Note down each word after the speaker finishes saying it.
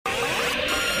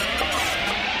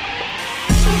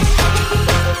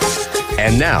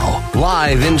And now,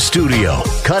 live in studio,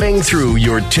 cutting through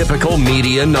your typical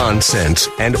media nonsense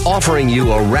and offering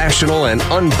you a rational and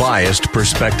unbiased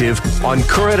perspective on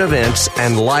current events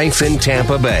and life in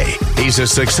Tampa Bay. He's a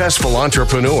successful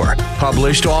entrepreneur,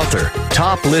 published author,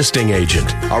 top listing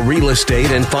agent, a real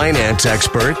estate and finance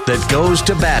expert that goes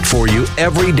to bat for you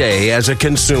every day as a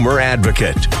consumer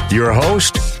advocate. Your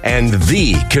host and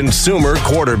the consumer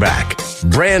quarterback,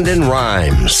 Brandon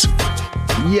Rhymes.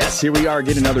 Yes, here we are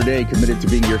again another day committed to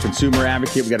being your consumer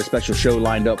advocate. We got a special show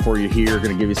lined up for you here.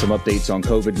 Going to give you some updates on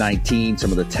COVID-19, some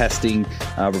of the testing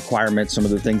requirements, some of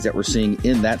the things that we're seeing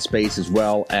in that space, as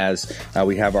well as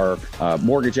we have our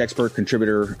mortgage expert,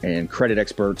 contributor, and credit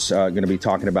experts going to be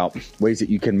talking about ways that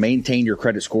you can maintain your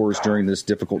credit scores during this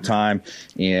difficult time.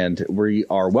 And we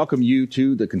welcome you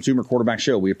to the Consumer Quarterback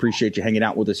Show. We appreciate you hanging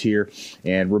out with us here.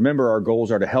 And remember, our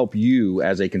goals are to help you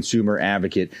as a consumer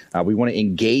advocate. We want to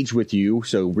engage with you.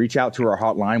 So reach out to our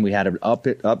hotline. We had an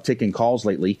uptick in calls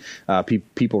lately.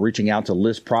 People reaching out to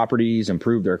list properties,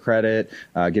 improve their credit,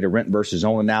 get a rent versus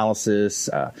own analysis,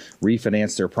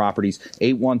 refinance their properties.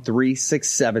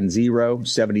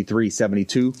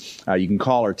 813-670-7372. You can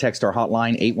call or text our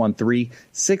hotline,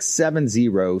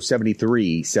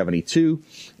 813-670-7372.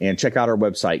 And check out our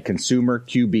website,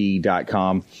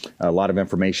 consumerqb.com. A lot of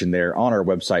information there on our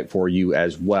website for you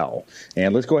as well.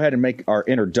 And let's go ahead and make our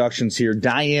introductions here.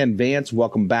 Diane Vance,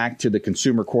 welcome back to the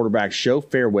Consumer Quarterback Show,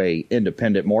 Fairway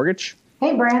Independent Mortgage.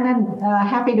 Hey, Brandon,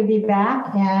 happy to be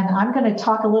back. And I'm going to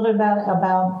talk a little bit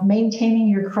about maintaining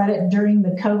your credit during the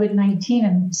COVID-19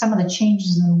 and some of the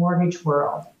changes in the mortgage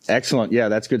world. Excellent. Yeah,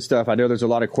 that's good stuff. I know there's a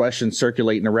lot of questions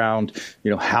circulating around,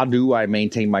 how do I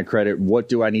maintain my credit? What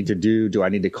do I need to do? Do I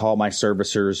need to call my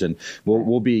servicers? And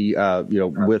we'll be,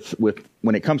 with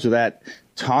when it comes to that,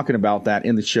 talking about that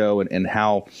in the show and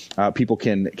how people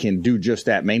can do just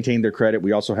that, maintain their credit.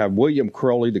 We also have William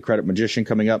Crowley, the credit magician,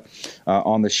 coming up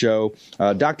on the show.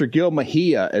 Dr. Gil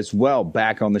Mejia as well,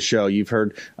 back on the show. You've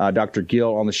heard Dr.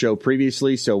 Gil on the show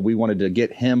previously, so we wanted to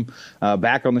get him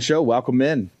back on the show. Welcome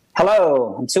in.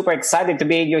 Hello. I'm super excited to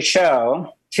be in your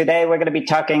show. Today, we're going to be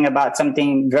talking about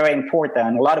something very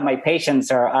important. A lot of my patients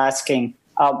are asking,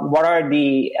 what are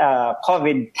the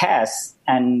COVID tests?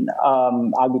 And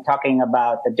I'll be talking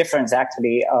about the difference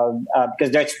actually of,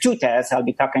 because there's two tests, I'll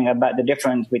be talking about the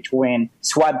difference between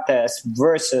swab tests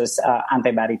versus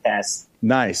antibody tests.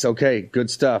 Nice. Okay.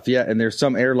 Good stuff. Yeah. And there's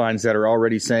some airlines that are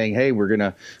already saying, hey, we're going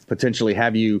to potentially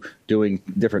have you doing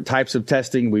different types of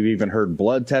testing. We've even heard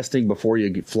blood testing before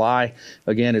you fly.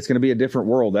 Again, it's going to be a different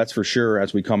world, that's for sure,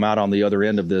 as we come out on the other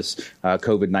end of this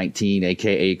COVID-19,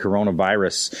 aka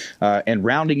coronavirus. And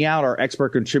rounding out our expert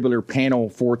contributor panel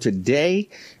for today,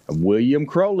 William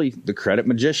Crowley, the credit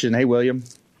magician. Hey, William.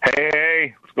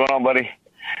 Hey, what's going on, buddy?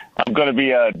 I'm going to be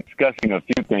discussing a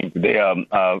few things today.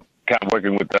 Kind of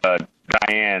working with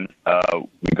Diane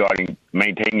regarding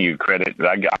maintaining your credit.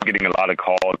 I'm getting a lot of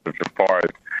calls as far as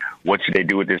what should they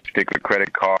do with this particular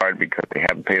credit card because they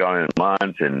haven't paid on it in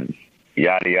months and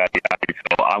yada, yada, yada.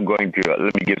 So I'm going to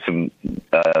let me give some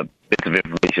bits of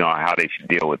information on how they should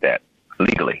deal with that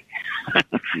legally.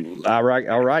 All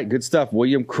right. Good stuff.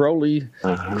 William Crowley,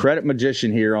 credit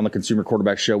magician here on the Consumer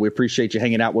Quarterback Show. We appreciate you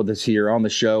hanging out with us here on the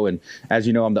show. And as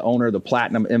you know, I'm the owner of the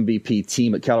Platinum MVP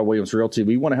team at Keller Williams Realty.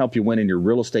 We want to help you win in your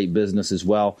real estate business as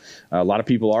well. A lot of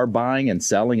people are buying and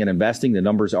selling and investing. The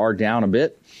numbers are down a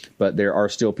bit, but there are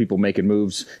still people making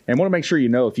moves. And want to make sure you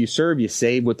know, if you serve, you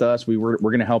save with us. We're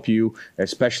going to help you,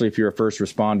 especially if you're a first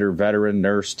responder, veteran,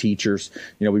 nurse, teachers.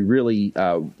 We really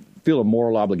feel a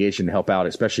moral obligation to help out,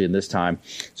 especially in this time.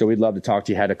 So we'd love to talk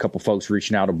to you. Had a couple folks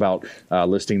reaching out about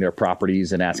listing their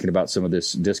properties and asking about some of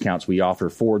this discounts we offer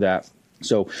for that.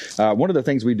 So one of the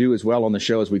things we do as well on the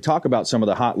show is we talk about some of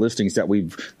the hot listings that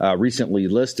we've recently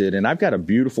listed. And I've got a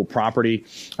beautiful property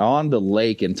on the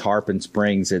lake in Tarpon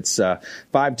Springs. It's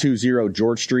 520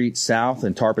 George Street South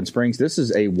in Tarpon Springs. This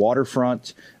is a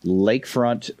waterfront,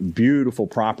 lakefront, beautiful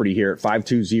property here at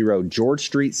 520 George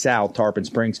Street South, Tarpon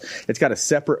Springs. It's got a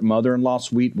separate mother-in-law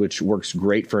suite, which works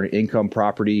great for an income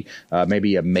property,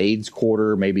 maybe a maid's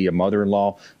quarter, maybe a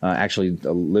mother-in-law actually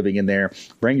living in there.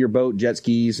 Bring your boat, jet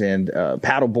skis, and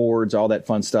paddle boards, all that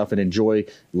fun stuff, and enjoy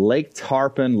Lake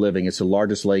Tarpon living. It's the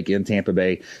largest lake in Tampa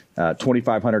Bay,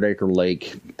 2,500 acre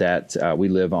lake that we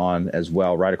live on as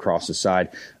well, right across the side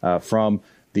from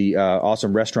the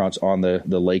awesome restaurants on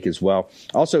the lake as well.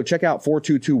 Also, check out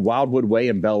 422 Wildwood Way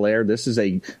in Bel Air. This is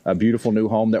a beautiful new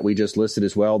home that we just listed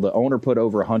as well. The owner put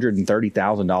over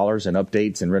 $130,000 in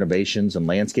updates and renovations and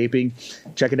landscaping.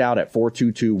 Check it out at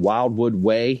 422 Wildwood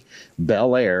Way,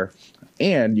 Bel Air.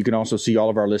 And you can also see all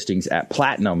of our listings at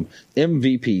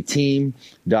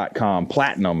PlatinumMVPTeam.com,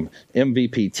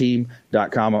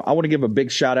 PlatinumMVPTeam.com. I want to give a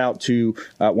big shout out to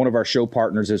one of our show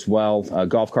partners as well,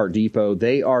 Golf Cart Depot.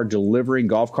 They are delivering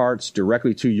golf carts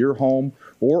directly to your home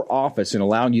or office and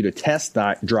allowing you to test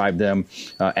drive them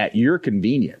at your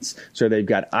convenience. So they've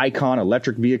got Icon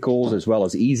electric vehicles as well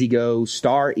as EasyGo,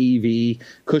 Star EV,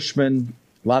 Cushman,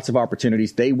 lots of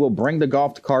opportunities. They will bring the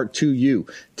golf cart to you,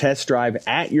 test drive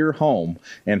at your home,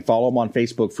 and follow them on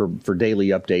Facebook for daily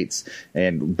updates.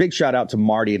 And big shout out to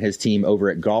Marty and his team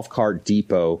over at Golf Cart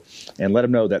Depot, and let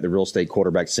them know that the Real Estate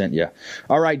Quarterback sent you.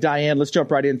 All right, Diane, let's jump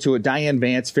right into it. Diane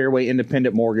Vance, Fairway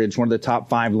Independent Mortgage, one of the top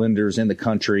 5 lenders in the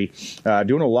country,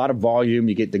 doing a lot of volume.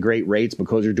 You get the great rates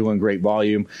because you're doing great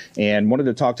volume. And wanted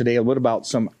to talk today a little about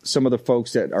some of the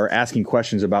folks that are asking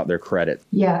questions about their credit.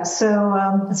 Yeah,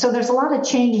 so there's a lot of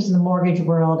changes in the mortgage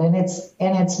world, and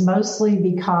it's mostly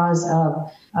because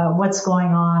of what's going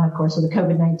on, of course, with the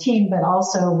COVID-19, but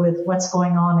also with what's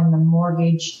going on in the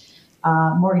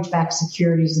mortgage-backed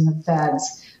securities and the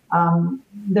feds.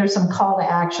 There's some call to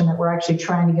action that we're actually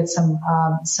trying to get some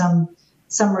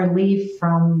relief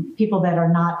from people that are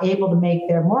not able to make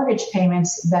their mortgage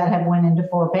payments that have went into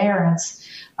forbearance.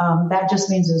 That just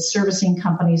means that servicing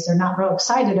companies, they're not real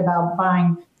excited about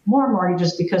buying more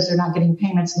mortgages because they're not getting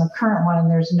payments in the current one,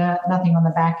 and there's nothing on the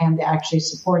back end to actually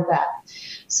support that.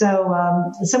 So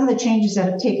some of the changes that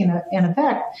have taken in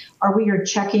effect are we are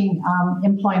checking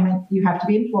employment. You have to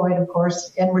be employed, of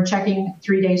course, and we're checking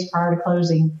 3 days prior to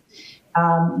closing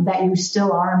that you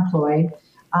still are employed.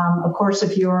 Of course,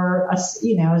 if you're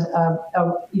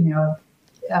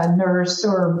a nurse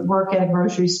or work at a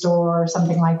grocery store or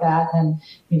something like that, then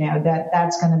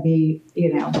that's going to be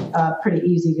pretty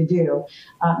easy to do.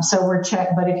 So we're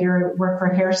checked. But if you work for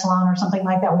a hair salon or something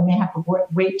like that, we may have to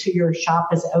wait till your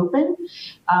shop is open.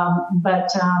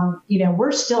 But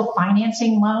we're still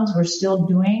financing loans. We're still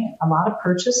doing a lot of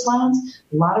purchase loans,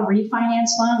 a lot of refinance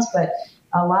loans, but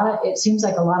it seems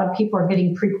like a lot of people are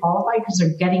getting pre-qualified because they're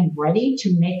getting ready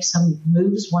to make some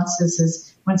moves once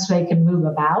they can move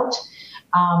about.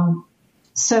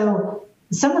 So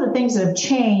some of the things that have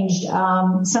changed,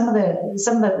 some of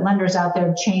the lenders out there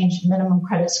have changed minimum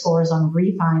credit scores on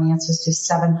refinances to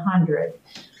 700.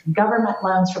 Government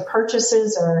loans for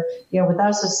purchases are, with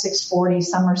us is 640,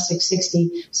 some are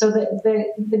 660. So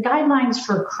the guidelines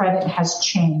for credit has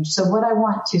changed. So what I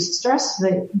want to stress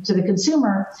to the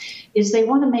consumer is they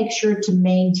want to make sure to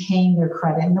maintain their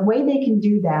credit. And the way they can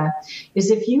do that is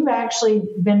if you've actually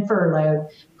been furloughed,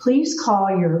 please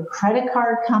call your credit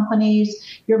card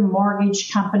companies, your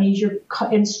mortgage companies, your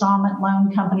installment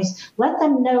loan companies. Let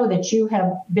them know that you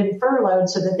have been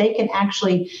furloughed so that they can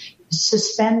actually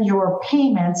suspend your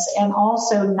payments and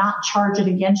also not charge it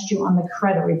against you on the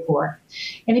credit report.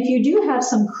 And if you do have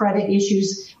some credit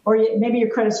issues, or maybe your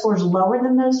credit score is lower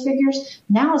than those figures,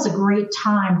 now is a great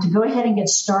time to go ahead and get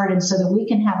started so that we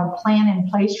can have a plan in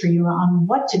place for you on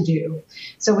what to do.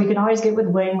 So we can always get with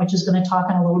Wayne, which is going to talk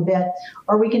in a little bit,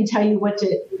 or we can tell you what to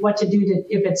do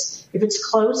if it's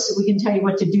close, we can tell you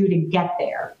what to do to get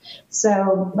there.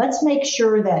 So let's make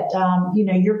sure that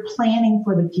you're planning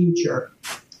for the future.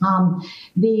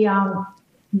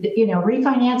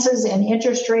 Refinances and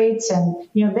interest rates, and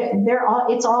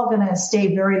it's all going to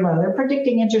stay very low. They're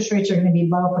predicting interest rates are going to be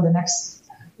low for the next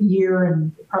year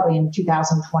and probably in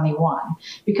 2021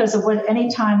 because of any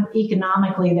time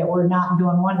economically that we're not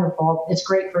doing wonderful. It's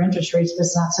great for interest rates, but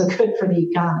it's not so good for the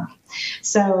economy.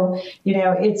 So,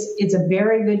 it's a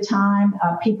very good time.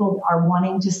 People are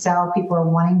wanting to sell. People are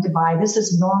wanting to buy. This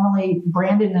is normally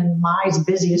Brandon and my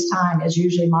busiest time is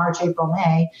usually March, April,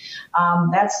 May.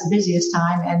 That's the busiest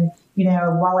time. And,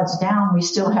 while it's down, we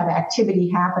still have activity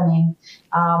happening.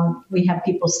 We have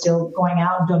people still going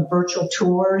out and doing virtual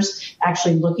tours,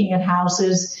 actually looking at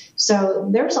houses. So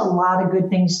there's a lot of good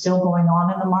things still going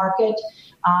on in the market.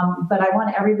 But I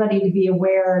want everybody to be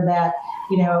aware that,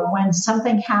 when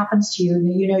something happens to you,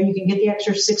 you can get the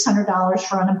extra $600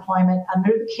 for unemployment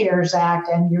under the CARES Act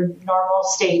and your normal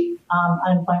state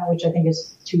unemployment, which I think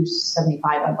is $275,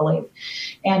 I believe.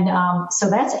 And so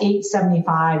that's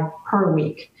 $875 per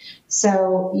week.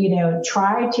 So,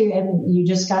 try to, and you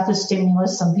just got the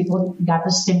stimulus. Some people got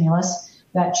the stimulus.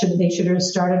 They should have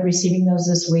started receiving those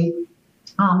this week.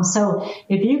 So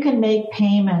if you can make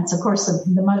payments, of course,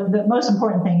 the most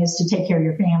important thing is to take care of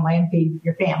your family and feed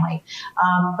your family.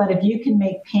 But if you can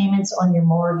make payments on your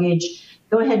mortgage,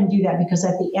 go ahead and do that, because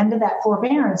at the end of that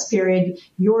forbearance period,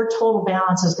 your total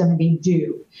balance is going to be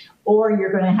due, or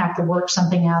you're going to have to work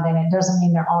something out, and it doesn't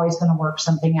mean they're always going to work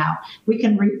something out. We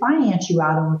can refinance you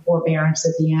out of the forbearance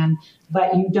at the end,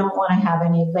 but you don't want to have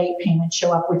any late payments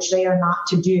show up, which they are not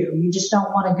to do. You just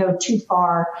don't want to go too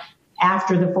far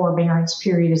after the forbearance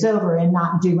period is over and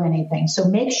not do anything. So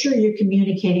make sure you're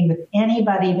communicating with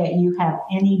anybody that you have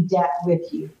any debt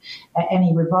with you,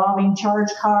 any revolving charge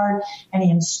card,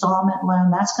 any installment loan.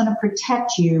 That's going to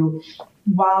protect you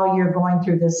while you're going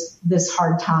through this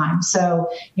hard time.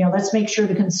 So, let's make sure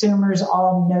the consumers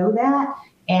all know that,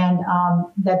 and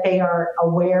that they are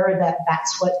aware that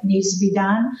that's what needs to be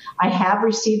done. I have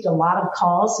received a lot of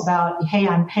calls about, hey,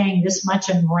 I'm paying this much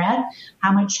in rent.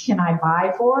 How much can I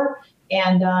buy for?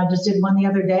 And just did one the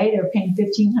other day. They were paying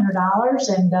 $1,500,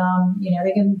 and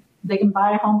they can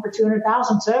buy a home for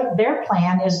 $200,000. So their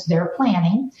plan is they're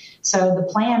planning. So the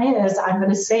plan is I'm going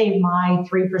to save my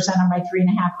 3% or my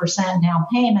 3.5% down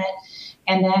payment,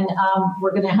 and then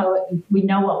we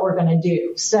know what we're going to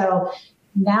do. So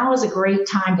now is a great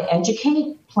time to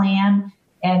educate, plan,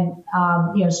 and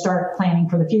start planning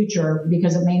for the future,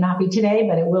 because it may not be today,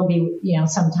 but it will be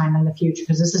sometime in the future,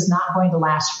 because this is not going to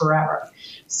last forever.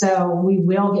 So we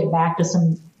will get back to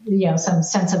some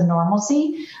sense of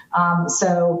normalcy.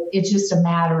 So it's just a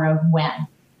matter of when.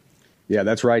 Yeah,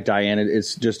 that's right, Diane.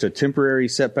 It's just a temporary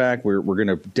setback. We're going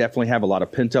to definitely have a lot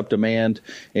of pent-up demand,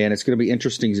 and it's going to be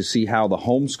interesting to see how the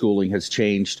homeschooling has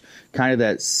changed, kind of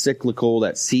that cyclical,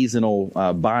 that seasonal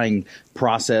buying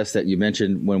process that you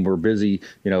mentioned when we're busy,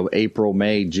 April,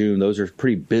 May, June. Those are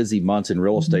pretty busy months in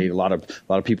real estate. Mm-hmm. A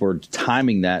lot of people are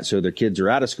timing that so their kids are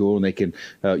out of school and they can,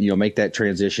 make that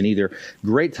transition. Either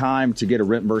great time to get a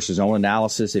rent versus own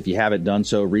analysis. If you haven't done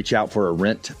so, reach out for a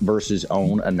rent versus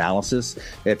own analysis.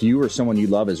 If you or someone you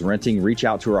love is renting, reach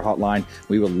out to our hotline.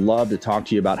 We would love to talk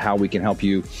to you about how we can help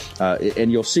you.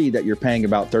 And you'll see that you're paying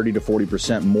about 30 to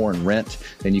 40% more in rent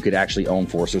than you could actually own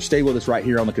for. So stay with us right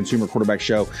here on the Consumer Quarterback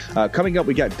Show. Coming up,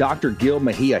 we got Dr. Gil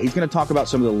Mejia. He's going to talk about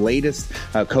some of the latest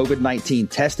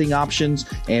COVID-19 testing options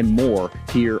and more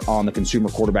here on the Consumer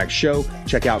Quarterback Show.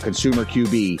 Check out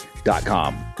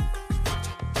ConsumerQB.com.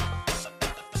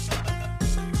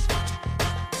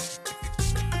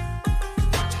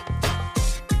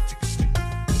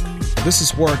 This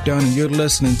is Work Done, and you're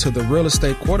listening to the Real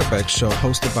Estate Quarterback Show,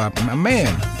 hosted by my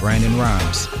man, Brandon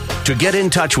Rhymes. To get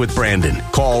in touch with Brandon,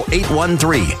 call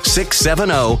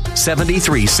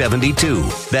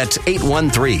 813-670-7372. That's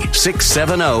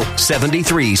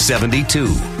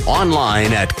 813-670-7372.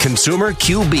 Online at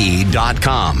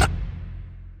ConsumerQB.com.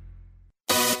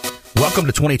 Welcome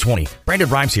to 2020. Brandon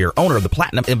Rhymes here, owner of the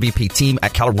Platinum MVP team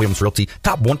at Keller Williams Realty,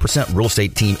 top 1% real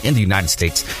estate team in the United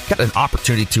States. Got an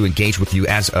opportunity to engage with you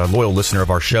as a loyal listener of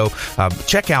our show.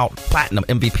 Check out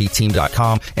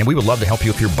PlatinumMVPteam.com, and we would love to help you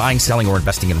if you're buying, selling, or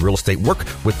investing in real estate. Work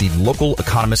with the local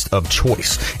economist of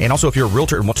choice. And also, if you're a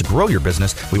realtor and want to grow your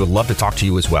business, we would love to talk to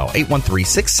you as well.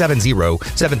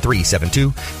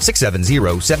 813-670-7372,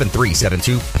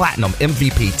 670-7372,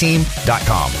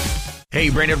 PlatinumMVPteam.com. Hey,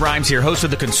 Brandon Rhymes here, host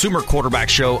of the Consumer Quarterback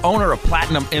Show, owner of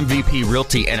Platinum MVP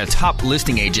Realty, and a top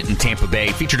listing agent in Tampa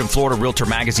Bay, featured in Florida Realtor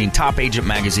Magazine, Top Agent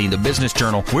Magazine, The Business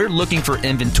Journal. We're looking for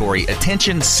inventory.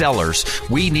 Attention sellers.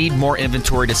 We need more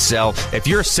inventory to sell. If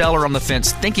you're a seller on the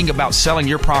fence thinking about selling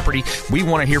your property, we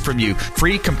want to hear from you.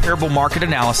 Free comparable market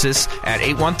analysis at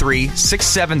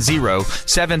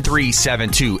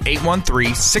 813-670-7372.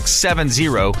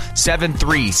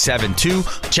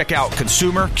 813-670-7372. Check out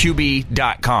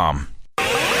ConsumerQB.com.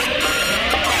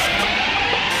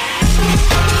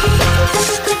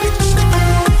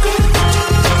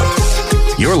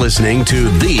 You're listening to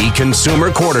The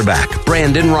Consumer Quarterback,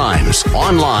 Brandon Rhymes,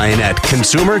 online at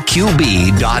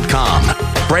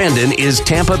ConsumerQB.com. Brandon is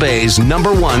Tampa Bay's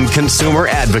 #1 consumer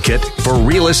advocate for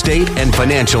real estate and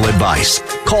financial advice.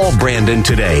 Call Brandon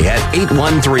today at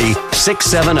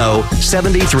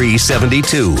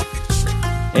 813-670-7372.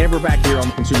 And we're back here on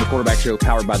the Consumer Quarterback Show,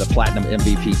 powered by the Platinum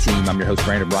MVP team. I'm your host,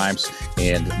 Brandon Rhymes,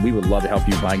 and we would love to help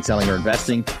you buying, selling, or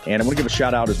investing. And I want to give a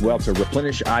shout out as well to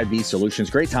Replenish IV Solutions.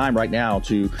 Great time right now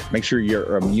to make sure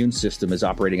your immune system is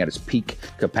operating at its peak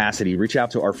capacity. Reach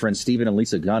out to our friends Stephen and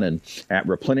Lisa Gunnan at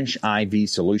Replenish IV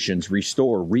Solutions.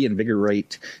 Restore,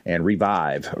 reinvigorate, and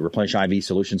revive. Replenish IV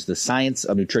Solutions, the science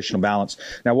of nutritional balance.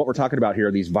 Now, what we're talking about here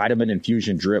are these vitamin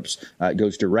infusion drips. It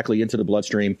goes directly into the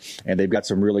bloodstream, and they've got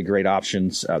some really great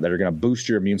options supplements that are going to boost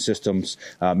your immune systems,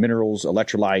 minerals,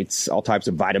 electrolytes, all types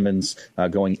of vitamins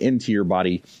going into your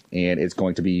body. And it's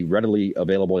going to be readily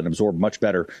available and absorb much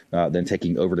better than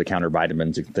taking over-the-counter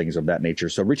vitamins and things of that nature.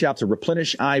 So reach out to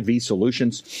Replenish IV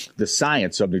Solutions, the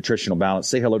science of nutritional balance.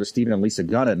 Say hello to Stephen and Lisa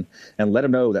Gunnan and let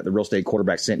them know that the Real Estate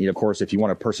Quarterback sent you. Of course, if you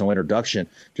want a personal introduction,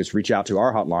 just reach out to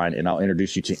our hotline and I'll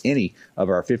introduce you to any of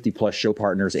our 50-plus show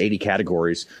partners, 80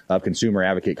 categories of consumer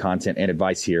advocate content and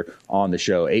advice here on the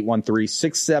show.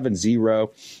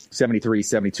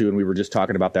 813-670-7372. And we were just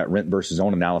talking about that rent versus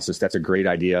own analysis. That's a great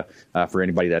idea for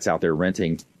anybody that's out there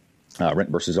renting. Rent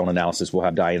versus own analysis. We'll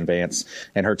have Diane Vance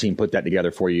and her team put that together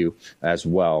for you as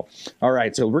well. All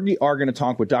right, so we are going to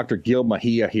talk with Dr. Gil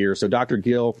Mejia here. So Dr.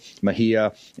 Gil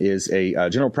Mejia is a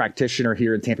general practitioner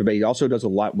here in Tampa Bay. He also does a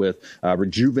lot with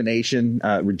rejuvenation.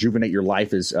 Rejuvenate Your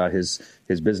Life is his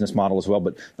business model as well.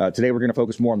 But today we're going to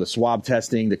focus more on the swab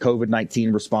testing, the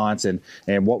COVID-19 response, and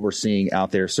what we're seeing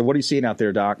out there. So what are you seeing out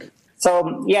there, Doc?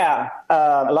 So,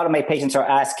 a lot of my patients are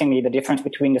asking me the difference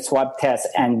between the swab test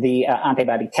and the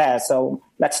antibody test. So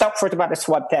let's talk first about the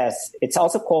swab test. It's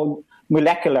also called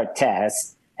molecular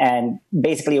test. And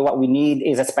basically what we need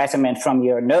is a specimen from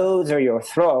your nose or your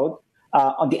throat.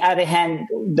 On the other hand,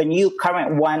 the new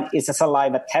current one is a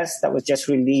saliva test that was just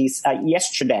released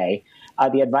yesterday.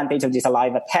 The advantage of the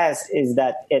saliva test is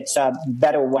that it's a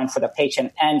better one for the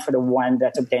patient and for the one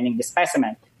that's obtaining the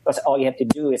specimen. Because all you have to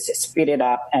do is spit it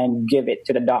up and give it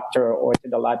to the doctor or to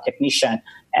the lab technician.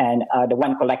 And the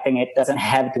one collecting it doesn't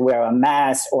have to wear a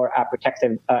mask or a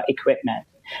protective equipment.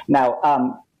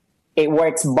 Now, it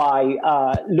works by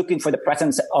looking for the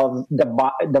presence of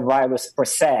the virus per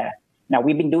se. Now,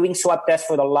 we've been doing swab tests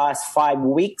for the last 5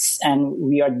 weeks, and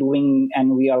we are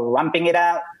ramping it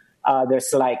out.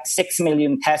 There's like 6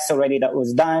 million tests already that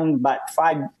was done, but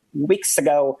 5 weeks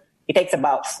ago, it takes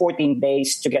about 14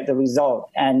 days to get the result.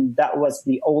 And that was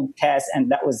the old test,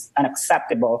 and that was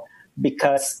unacceptable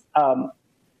because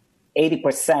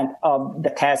 80% of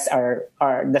the tests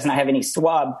does not have any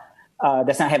swab,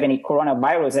 does not have any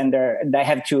coronavirus, and they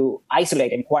have to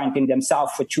isolate and quarantine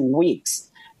themselves for 2 weeks.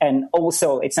 And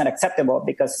also, it's not acceptable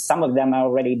because some of them are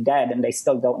already dead and they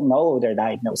still don't know their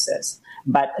diagnosis.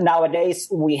 But nowadays,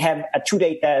 we have a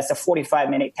 2-day test, a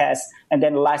 45-minute test. And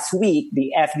then last week,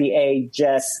 the FDA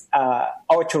just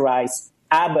authorized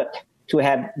Abbott to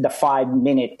have the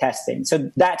 5-minute testing.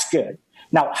 So that's good.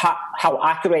 Now, how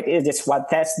accurate is this swab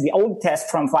test? The old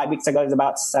test from 5 weeks ago is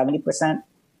about 70%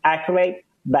 accurate,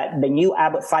 but the new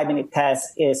Abbott 5-minute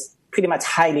test is pretty much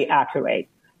highly accurate.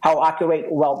 How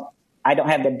accurate? Well, I don't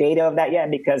have the data of that yet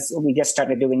because we just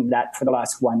started doing that for the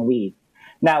last 1 week.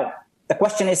 Now, the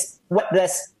question is, what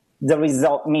does the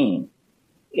result mean?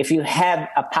 If you have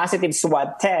a positive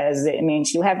swab test, it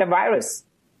means you have the virus.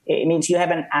 It means you have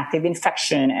an active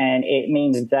infection, and it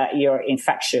means that you're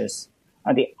infectious.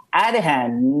 On the other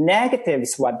hand, negative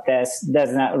swab test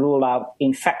does not rule out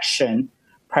infection,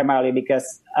 primarily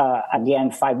because,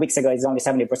 again, 5 weeks ago, it's only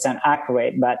 70%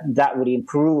 accurate, but that would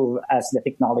improve as the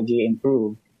technology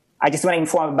improves. I just want to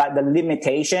inform about the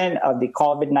limitation of the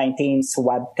COVID-19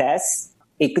 swab test.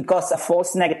 It could cause a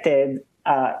false negative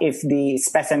if the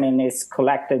specimen is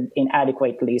collected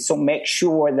inadequately. So make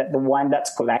sure that the one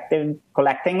that's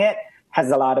collecting it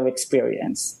has a lot of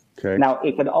experience. Okay. Now,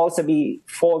 it could also be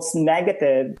false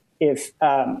negative if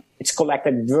it's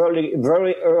collected very,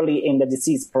 very early in the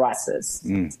disease process.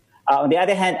 On the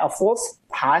other hand, a false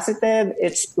positive,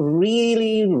 it's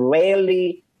really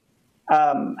rarely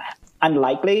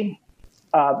unlikely,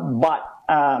 but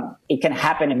it can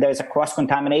happen if there's a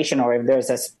cross-contamination or if there's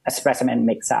a specimen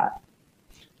mix-up.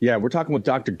 Yeah, we're talking with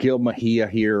Dr. Gil Mejia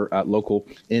here, local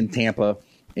in Tampa.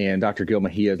 And Dr. Gil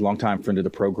Mejia is a longtime friend of the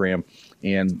program.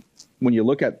 And when you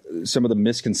look at some of the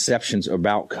misconceptions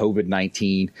about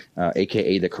COVID-19,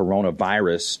 a.k.a. the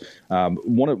coronavirus,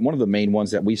 one of the main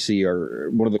ones that we see are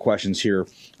one of the questions here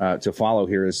to follow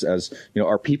here is,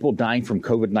 are people dying from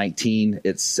COVID-19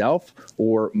 itself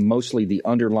or mostly the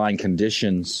underlying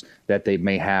conditions that they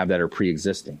may have that are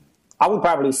pre-existing? I would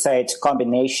probably say it's a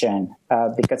combination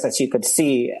because, as you could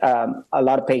see, a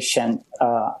lot of patients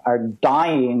are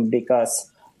dying because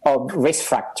of risk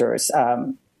factors.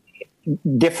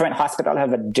 Different hospitals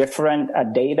have a different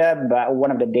data, but one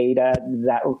of the data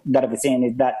that I've seen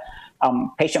is that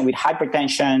patient with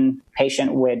hypertension,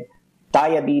 patient with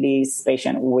diabetes,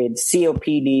 patient with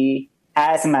COPD,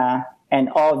 asthma, and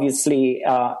obviously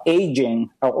aging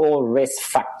are all risk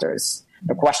factors.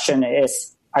 The question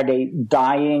is, are they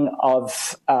dying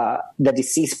of the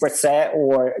disease per se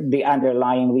or the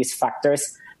underlying risk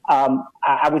factors?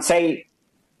 I would say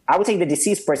the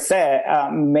disease per se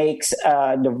makes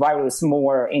the virus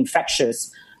more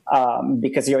infectious.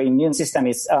 because your immune system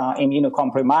is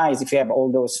immunocompromised if you have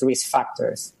all those risk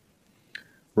factors.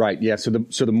 Right. Yeah. So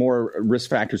the more risk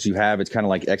factors you have, it's kind of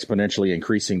like exponentially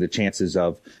increasing the chances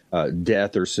of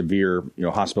death or severe,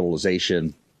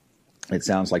 hospitalization. It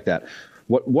sounds like that.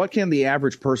 What can the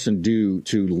average person do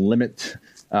to limit,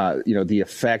 the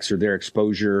effects or their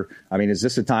exposure? I mean, is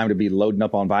this a time to be loading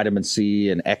up on vitamin C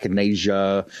and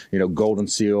echinacea, golden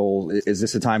seal? Is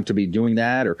this a time to be doing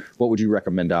that, or what would you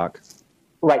recommend, Doc?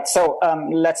 Right. So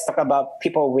let's talk about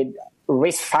people with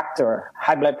risk factor,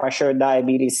 high blood pressure,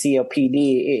 diabetes,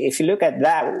 COPD. If you look at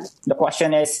that, the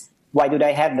question is, why do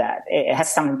they have that? It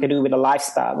has something to do with the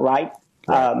lifestyle, right?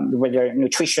 With their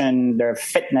nutrition, their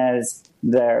fitness,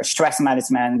 their stress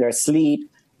management, their sleep.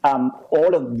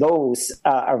 All of those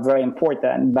are very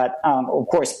important. But of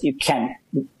course, you can't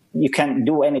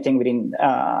do anything within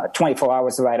 24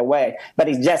 hours right away. But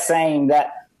it's just saying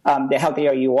that the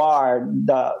healthier you are,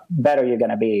 the better you're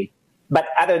going to be. But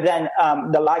other than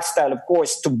the lifestyle, of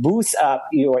course, to boost up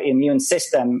your immune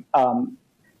system,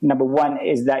 number one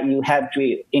is that you have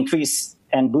to increase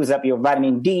and boost up your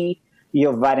vitamin D,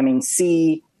 your vitamin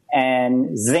C,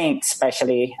 and zinc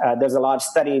especially. There's a lot of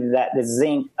study that the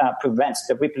zinc prevents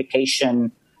the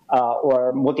replication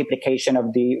or multiplication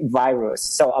of the virus.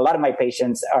 So a lot of my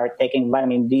patients are taking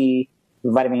vitamin D,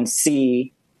 vitamin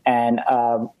C, and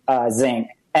zinc.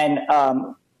 And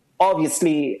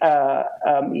obviously,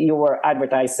 you were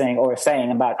advertising or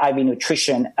saying about IV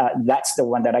nutrition. That's the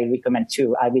one that I recommend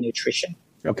too, IV nutrition.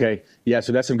 Okay. Yeah,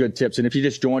 so that's some good tips. And if you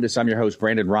just joined us, I'm your host,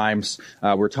 Brandon Rhymes.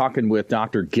 We're talking with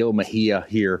Dr. Gil Mejia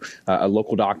here, a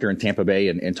local doctor in Tampa Bay,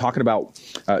 and talking about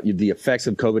the effects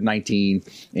of COVID-19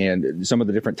 and some of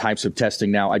the different types of testing.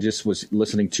 Now, I just was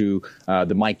listening to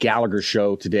the Mike Gallagher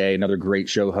show today, another great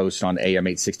show host on AM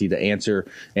 860, The Answer,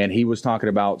 and he was talking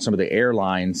about some of the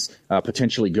airlines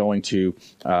potentially going to,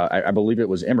 I believe it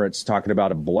was Emirates, talking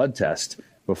about a blood test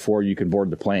before you can board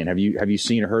the plane. Have you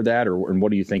seen or heard that, and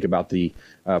what do you think about the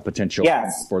potential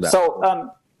for that?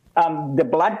 So the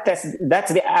blood test,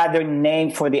 that's the other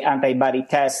name for the antibody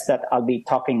test that I'll be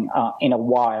talking in a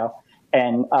while.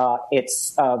 And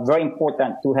it's very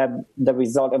important to have the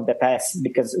result of the test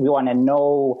because we want to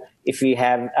know if we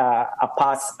have a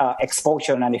past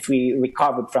exposure and if we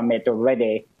recovered from it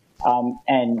already.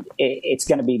 And it's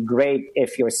going to be great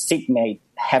if your seatmate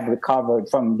have recovered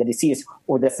from the disease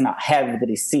or does not have the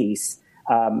disease.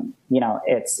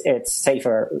 It's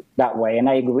safer that way. And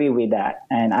I agree with that.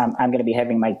 And I'm going to be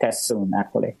having my test soon,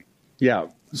 actually. Yeah.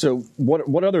 So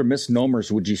what other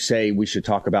misnomers would you say we should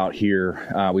talk about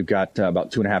here? We've got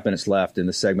about 2.5 minutes left in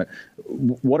the segment.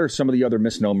 What are some of the other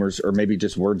misnomers or maybe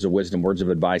just words of wisdom, words of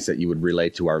advice that you would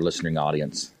relay to our listening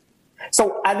audience?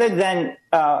 So other than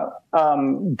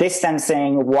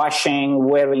distancing, washing,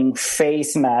 wearing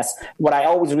face masks, what I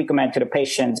always recommend to the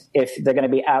patients, if they're going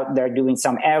to be out there doing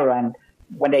some errand,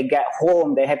 when they get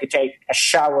home, they have to take a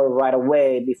shower right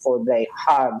away before they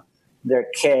hug their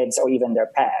kids or even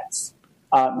their pets.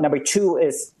 Number 2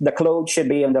 is the clothes should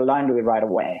be in the laundry right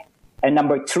away. And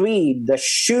number 3, the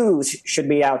shoes should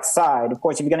be outside. Of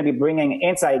course, if you're going to be bringing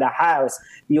inside the house,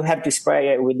 you have to spray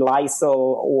it with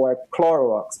Lysol or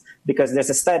Clorox because there's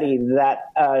a study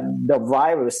that the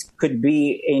virus could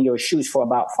be in your shoes for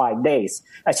about 5 days.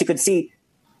 As you can see,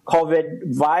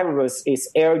 COVID virus is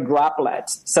air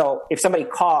droplets. So if somebody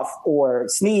cough or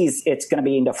sneeze, it's going to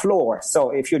be in the floor.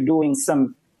 So if you're doing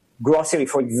some grocery,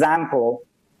 for example,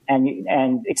 and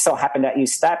it so happened that you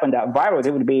step on that virus,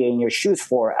 it would be in your shoes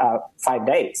for 5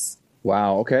 days.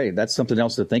 Wow. Okay. That's something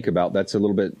else to think about. That's a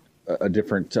little bit a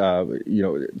different,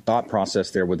 thought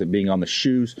process there with it being on the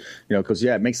shoes, because,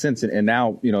 it makes sense. And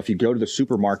now, if you go to the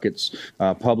supermarkets,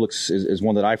 Publix is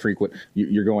one that I frequent.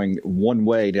 You're going one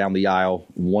way down the aisle,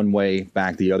 one way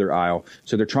back the other aisle.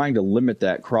 So they're trying to limit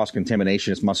that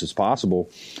cross-contamination as much as possible.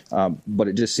 But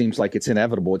it just seems like it's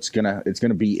inevitable. It's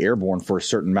gonna be airborne for a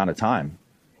certain amount of time.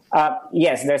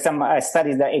 Yes, there's some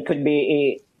studies that it could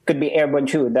be airborne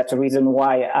too. That's the reason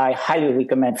why I highly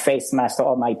recommend face masks to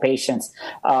all my patients.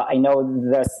 I know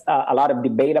there's a lot of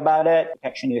debate about it. The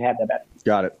protection you have, the better.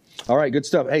 Got it. All right, good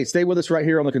stuff. Hey, stay with us right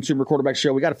here on the Consumer Quarterback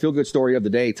Show. We got a feel-good story of the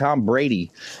day. Tom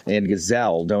Brady and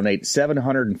Gazelle donate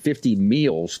 750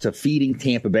 meals to Feeding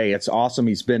Tampa Bay. It's awesome.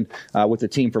 He's been with the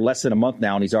team for less than a month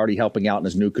now, and he's already helping out in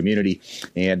his new community.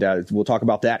 And we'll talk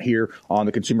about that here on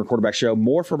the Consumer Quarterback Show.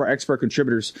 More from our expert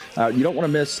contributors. You don't want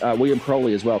to miss William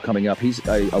Crowley as well coming up. He's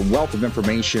a wealth of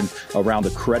information around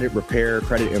the credit repair,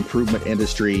 credit improvement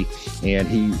industry, and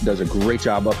he does a great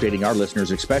job updating our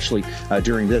listeners, especially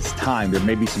during this time time.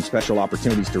 There may be some special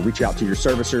opportunities to reach out to your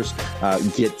servicers,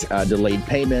 get delayed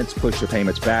payments, push the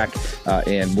payments back,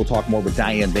 and we'll talk more with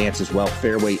Diane Vance as well,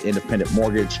 Fairway Independent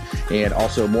Mortgage, and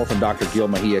also more from Dr. Gil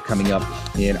Mejia coming up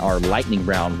in our lightning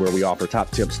round, where we offer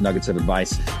top tips, nuggets of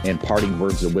advice, and parting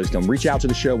words of wisdom. Reach out to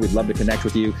the show. We'd love to connect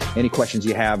with you. Any questions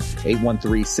you have,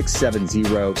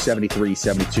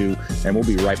 813-670-7372, and we'll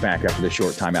be right back after this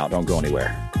short timeout. Don't go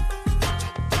anywhere.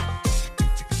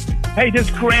 Hey, this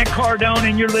is Grant Cardone,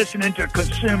 and you're listening to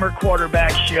Consumer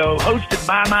Quarterback Show, hosted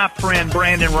by my friend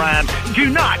Brandon Rhymes. Do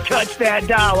not touch that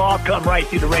dial. I'll come right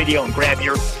through the radio and grab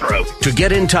your throat. To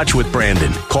get in touch with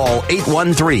Brandon, call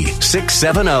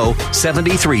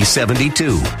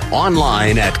 813-670-7372.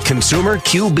 Online at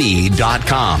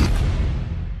consumerqb.com.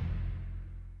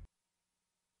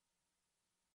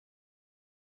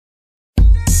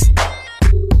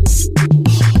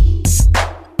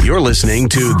 You're listening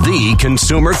to the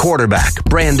Consumer Quarterback,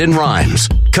 Brandon Rhymes,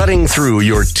 cutting through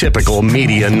your typical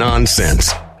media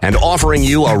nonsense and offering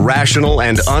you a rational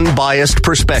and unbiased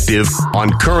perspective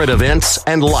on current events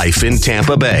and life in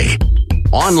Tampa Bay.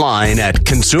 Online at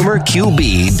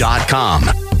consumerqb.com.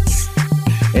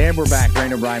 And we're back.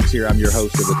 Brandon Rhymes here. I'm your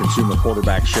host of the Consumer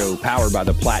Quarterback Show, powered by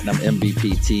the Platinum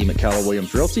MVP team at Keller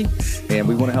Williams Realty. And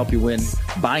we want to help you win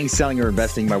buying, selling, or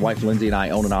investing. My wife, Lindsay, and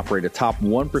I own and operate a top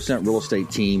 1% real estate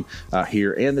team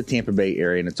here in the Tampa Bay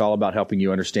area. And it's all about helping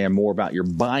you understand more about your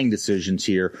buying decisions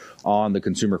here on the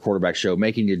Consumer Quarterback Show,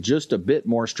 making you just a bit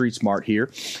more street smart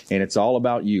here. And it's all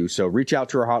about you. So reach out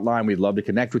to our hotline. We'd love to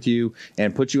connect with you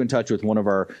and put you in touch with one of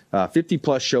our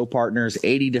 50-plus show partners,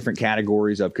 80 different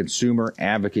categories of consumer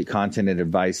advocacy content and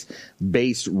advice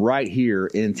based right here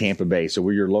in Tampa Bay. So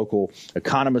we're your local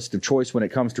economist of choice when it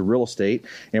comes to real estate.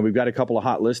 And we've got a couple of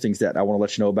hot listings that I want to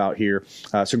let you know about here.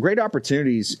 Some great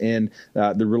opportunities in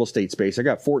the real estate space. I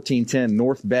got 1410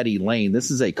 North Betty Lane. This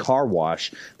is a car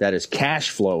wash that is cash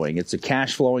flowing. It's a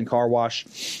cash flowing car wash,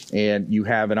 and you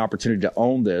have an opportunity to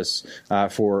own this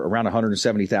for around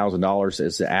 $170,000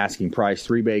 as the asking price.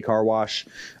 3-bay car wash.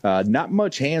 Not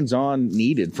much hands-on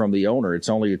needed from the owner. It's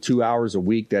only 2 hours a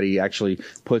week that he actually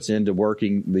puts into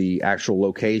working the actual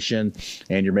location,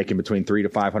 and you're making between $300 to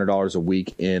 $500 a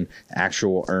week in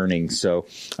actual earnings. So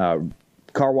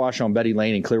car wash on Betty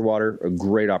Lane in Clearwater, a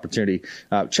great opportunity.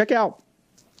 Check out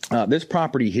this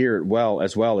property here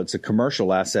as well. It's a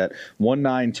commercial asset,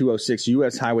 19206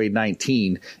 U.S. Highway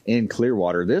 19 in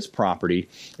Clearwater. This property,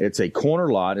 it's a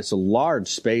corner lot. It's a large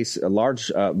space, a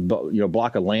large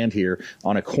block of land here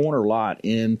on a corner lot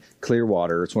in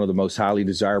Clearwater. It's one of the most highly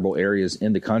desirable areas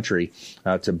in the country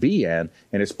to be in,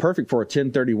 and it's perfect for a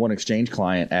 1031 exchange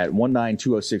client at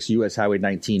 19206 U.S. Highway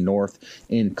 19 North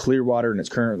in Clearwater, and it's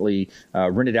currently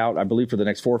rented out, I believe, for the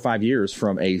next 4 or 5 years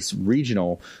from a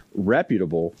regional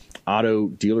reputable auto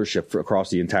dealership across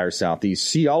the entire Southeast.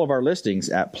 See all of our listings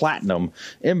at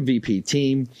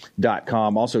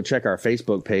PlatinumMVPTeam.com. Also check our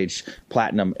Facebook page,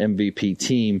 Platinum MVP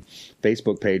Team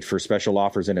Facebook page, for special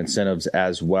offers and incentives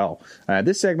as well.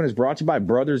 This segment is brought to you by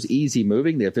Brothers Easy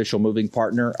Moving. The official moving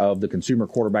partner of the Consumer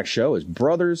Quarterback Show is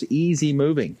Brothers Easy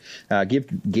Moving. Give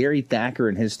Gary Thacker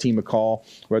and his team a call.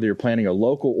 Whether you're planning a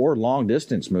local or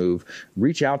long-distance move,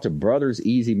 reach out to Brothers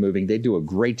Easy Moving. They do a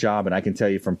great job, and I can tell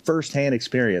you from firsthand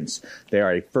experience, they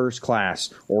are a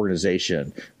first-class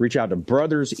organization. Reach out to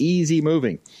Brothers Easy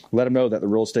Moving. Let them know that the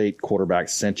Real Estate Quarterback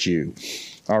sent you.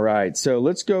 All right, so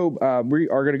let's go. We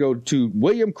are going to go to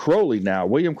William Crowley now.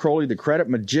 William Crowley, the credit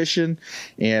magician.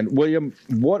 And William,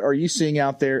 what are you seeing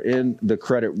out there in the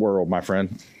credit world, my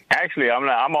friend? Actually,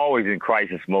 I'm always in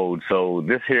crisis mode. So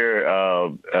this here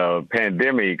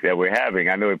pandemic that we're having,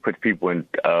 I know it puts people in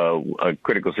a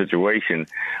critical situation,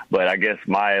 but I guess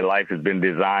my life has been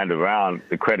designed around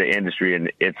the credit industry,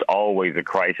 and it's always a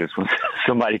crisis when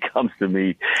somebody comes to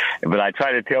me. But I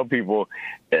try to tell people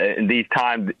in these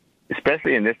times,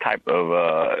 especially in this type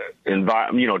of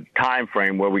time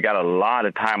frame where we got a lot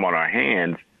of time on our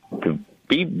hands, to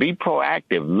be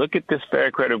proactive. Look at this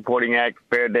Fair Credit Reporting Act,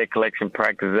 Fair Debt Collection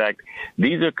Practices Act.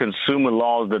 These are consumer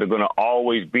laws that are going to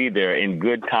always be there in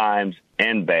good times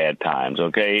and bad times,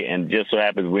 okay? And just so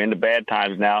happens we're in the bad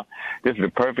times now. This is the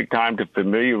perfect time to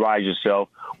familiarize yourself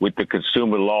with the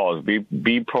consumer laws.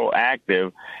 Be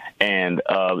proactive and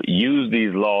use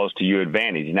these laws to your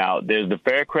advantage. Now, there's the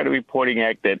Fair Credit Reporting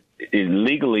Act that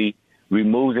legally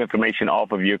removes information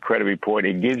off of your credit report.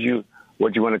 It gives you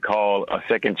what you want to call a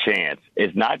second chance.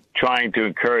 It's not trying to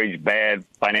encourage bad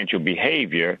financial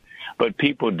behavior, but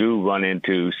people do run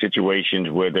into situations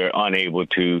where they're unable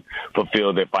to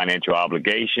fulfill their financial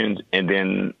obligations, and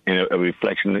then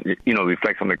reflects on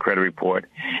the credit report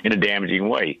in a damaging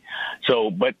way.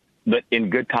 So, but but in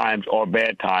good times or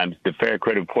bad times, the Fair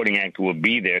Credit Reporting Act will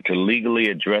be there to legally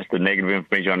address the negative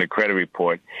information on the credit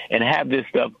report and have this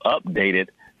stuff updated.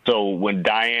 So when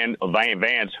Diane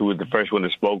Vance, who was the first one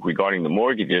that spoke regarding the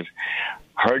mortgages,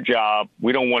 her job,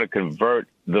 we don't want to convert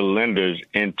the lenders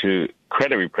into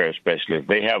credit repair specialists.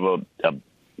 They have a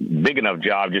big enough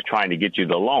job just trying to get you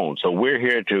the loan. So we're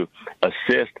here to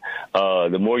assist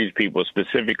the mortgage people,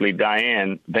 specifically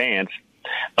Diane Vance,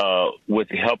 with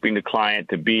helping the client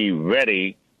to be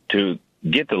ready to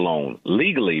get the loan,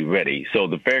 legally ready. So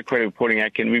the Fair Credit Reporting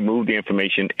Act can remove the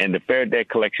information, and the Fair Debt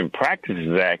Collection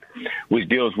Practices Act, which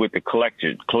deals with the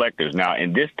collectors. Now,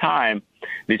 in this time,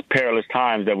 these perilous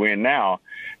times that we're in now,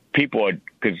 people are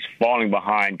falling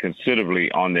behind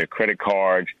considerably on their credit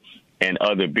cards and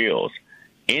other bills.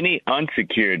 Any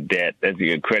unsecured debt, that's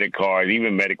your credit card,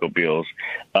 even medical bills,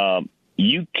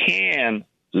 you can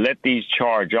let these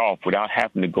charge off without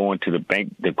having to go into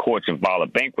the courts and file a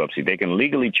bankruptcy. They can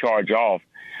legally charge off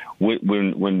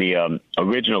when the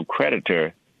original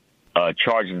creditor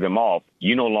charges them off.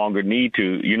 You're no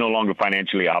longer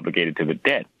financially obligated to the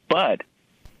debt, but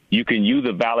you can use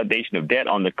a validation of debt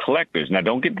on the collectors. Now,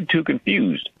 don't get too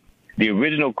confused. The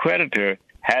original creditor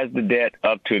has the debt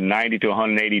up to 90 to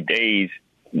 180 days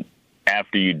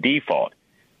after you default.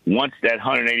 Once that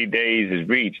 180 days is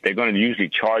reached, they're going to usually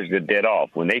charge the debt off.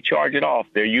 When they charge it off,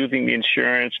 they're using the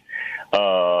insurance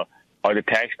or the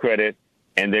tax credit,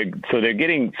 and they're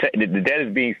getting the debt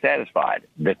is being satisfied.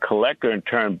 The collector in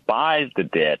turn buys the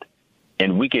debt,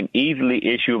 and we can easily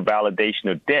issue a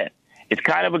validation of debt. It's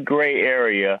kind of a gray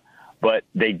area, but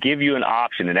they give you an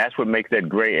option, and that's what makes that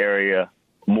gray area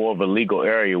more of a legal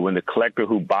area. When the collector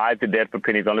who buys the debt for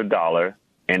pennies on the dollar,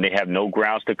 and they have no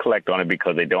grounds to collect on it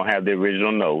because they don't have the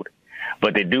original note.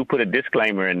 But they do put a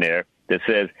disclaimer in there that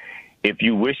says, if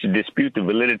you wish to dispute the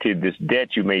validity of this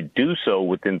debt, you may do so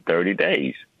within 30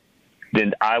 days.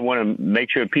 Then I want to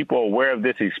make sure people are aware of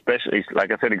this, especially,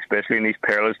 like I said, especially in these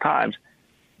perilous times,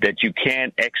 that you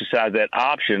can exercise that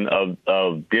option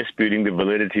of disputing the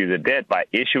validity of the debt by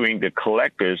issuing the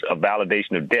collectors a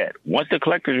validation of debt. Once the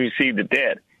collectors receive the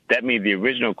debt, that means the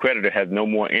original creditor has no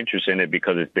more interest in it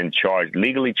because it's been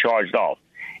legally charged off.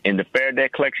 In the Fair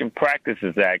Debt Collection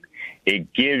Practices Act,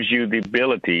 it gives you the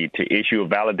ability to issue a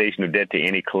validation of debt to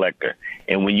any collector.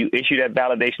 And when you issue that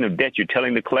validation of debt, you're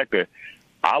telling the collector,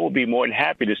 I will be more than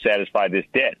happy to satisfy this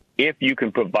debt if you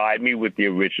can provide me with the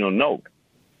original note.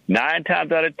 9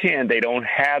 times out of 10, they don't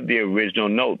have the original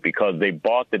note because they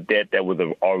bought the debt that was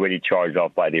already charged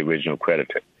off by the original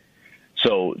creditor.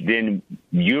 So then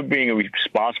you're being a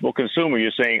responsible consumer.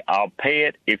 You're saying, I'll pay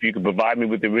it if you can provide me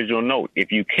with the original note.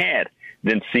 If you can't,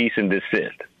 then cease and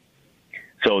desist.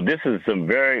 So this is some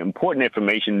very important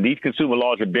information. These consumer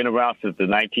laws have been around since the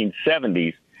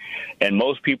 1970s, and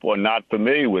most people are not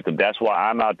familiar with them. That's why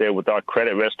I'm out there with our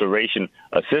credit restoration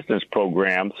assistance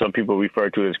program. Some people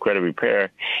refer to it as credit repair,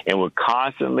 and we're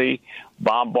constantly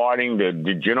bombarding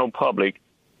the general public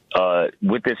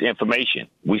with this information.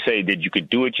 We say that you could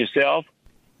do it yourself.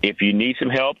 If you need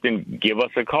some help, then give us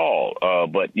a call.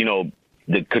 But,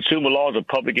 the consumer laws are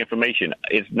public information.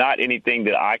 It's not anything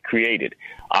that I created.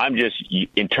 I'm just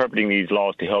interpreting these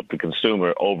laws to help the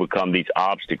consumer overcome these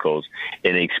obstacles,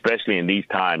 and especially in these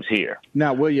times here.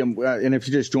 Now, William, and if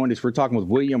you just joined us, we're talking with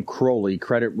William Crowley,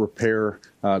 credit repair,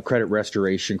 credit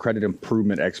restoration, credit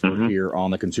improvement expert here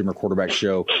on the Consumer Quarterback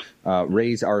Show.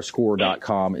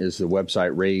 RaiseOurScore.com is the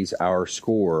website,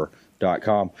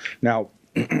 RaiseOurScore.com. Now,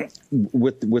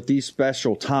 with these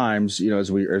special times, as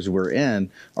we're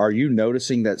in, are you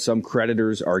noticing that some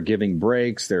creditors are giving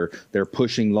breaks? They're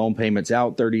pushing loan payments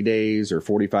out 30 days or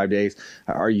 45 days.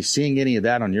 Are you seeing any of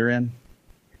that on your end?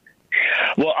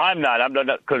 Well, I'm not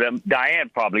because Diane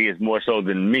probably is more so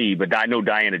than me, but I know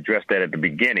Diane addressed that at the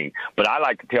beginning. But I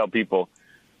like to tell people,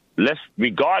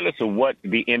 regardless of what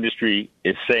the industry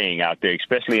is saying out there,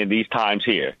 especially in these times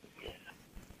here,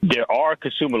 there are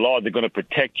consumer laws that are going to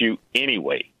protect you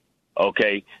anyway,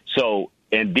 okay? So,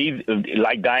 and these,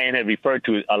 like Diane had referred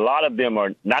to, a lot of them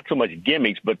are not so much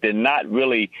gimmicks, but they're not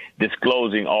really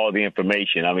disclosing all the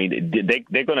information. I mean,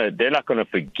 they're not going to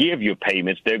forgive your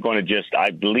payments. They're going to just, I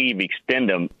believe, extend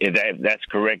them. That's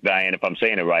correct, Diane, if I'm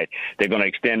saying it right. They're going to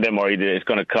extend them, or either it's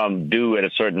going to come due at a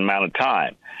certain amount of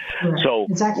time. Correct. So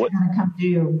it's actually going to come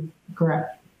due,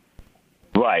 correct?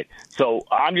 Right. So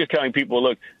I'm just telling people,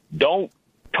 look, don't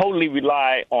totally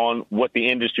rely on what the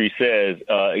industry says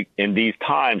in these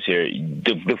times here.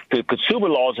 The consumer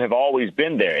laws have always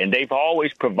been there, and they've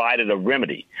always provided a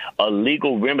remedy, a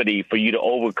legal remedy for you to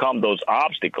overcome those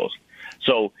obstacles.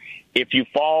 So if you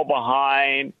fall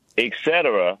behind,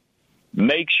 etc.,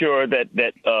 make sure that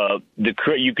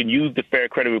you can use the Fair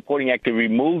Credit Reporting Act to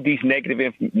remove these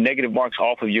negative marks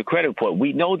off of your credit report.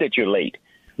 We know that you're late.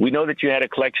 We know that you had a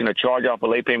collection, a charge-off, a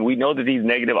late payment. We know that these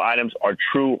negative items are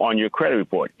true on your credit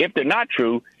report. If they're not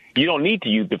true, you don't need to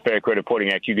use the Fair Credit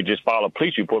Reporting Act. You could just file a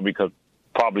police report because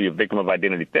probably a victim of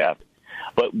identity theft.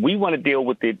 But we want to deal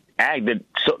with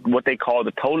what they call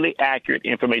the totally accurate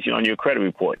information on your credit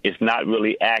report. It's not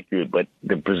really accurate, but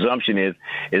the presumption is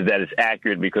that it's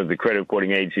accurate because the credit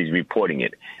reporting agency is reporting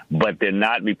it. But they're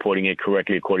not reporting it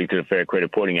correctly according to the Fair Credit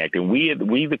Reporting Act. And we,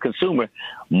 the consumer,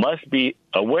 must be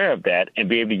aware of that and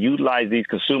be able to utilize these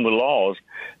consumer laws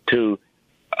to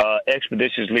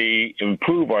expeditiously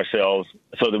improve ourselves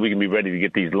so that we can be ready to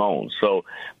get these loans. So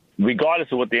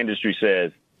regardless of what the industry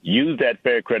says, use that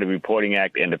Fair Credit Reporting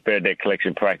Act and the Fair Debt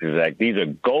Collection Practices Act. These are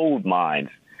gold mines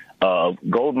of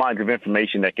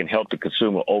information that can help the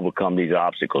consumer overcome these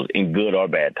obstacles in good or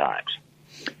bad times.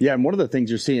 Yeah, and one of the things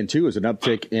you're seeing, too, is an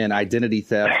uptick in identity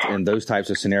theft and those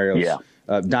types of scenarios. Yeah.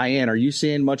 Diane, are you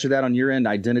seeing much of that on your end,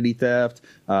 identity theft,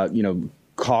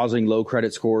 causing low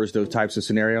credit scores, those types of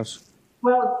scenarios?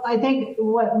 Well, I think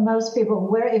what most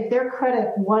people, if their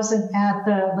credit wasn't at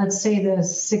let's say the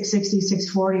 660,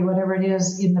 640, whatever it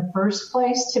is in the first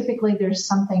place, typically there's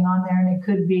something on there, and it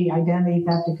could be identity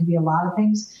theft. It could be a lot of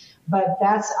things. But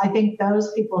I think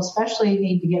those people especially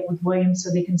need to get with Williams so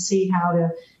they can see how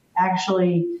to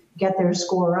actually get their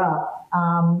score up.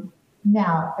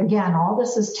 Now, again, all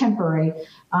this is temporary.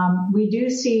 We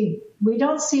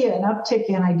don't see an uptick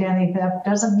in identity theft.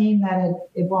 Doesn't mean that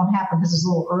it won't happen because it's a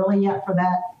little early yet for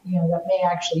that. That may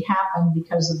actually happen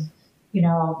because of,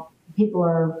 people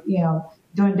are,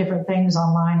 doing different things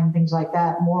online and things like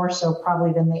that, more so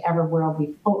probably than they ever were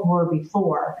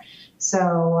before.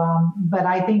 So, but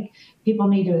I think people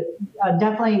need to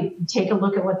definitely take a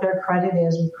look at what their credit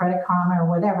is with Credit Karma or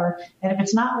whatever. And if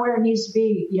it's not where it needs to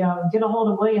be, get a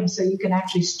hold of Williams so you can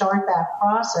actually start that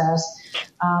process.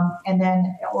 And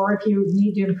then, or if you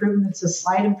need to improve, it's a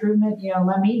slight improvement,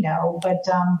 let me know. But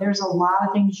there's a lot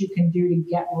of things you can do to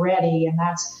get ready. And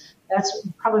that's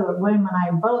probably what William and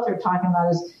I both are talking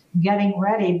about is getting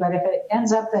ready. But if it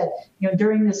ends up that,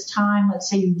 during this time, let's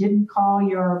say you didn't call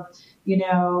your,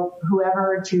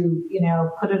 whoever to,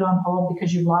 put it on hold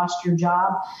because you lost your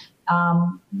job,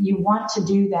 you want to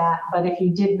do that. But if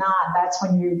you did not, that's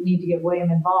when you need to get William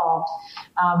involved.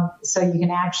 So you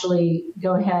can actually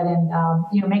go ahead and,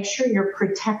 make sure you're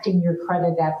protecting your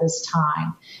credit at this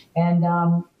time. And,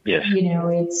 yes.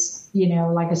 It's,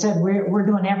 like I said, we're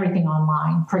doing everything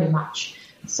online pretty much.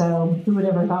 So who would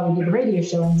ever thought we'd do the radio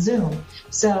show on Zoom?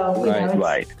 So,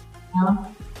 right.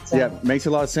 So. Yeah, makes a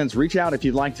lot of sense. Reach out if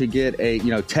you'd like to get a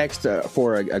text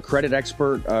for a credit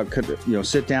expert,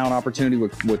 sit down opportunity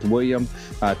with William,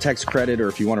 text credit, or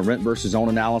if you want a rent versus own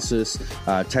analysis,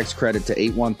 text credit to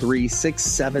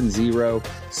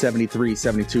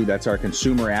 813-670-7372. That's our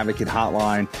consumer advocate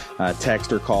hotline.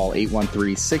 Text or call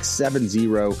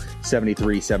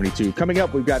 813-670-7372. Coming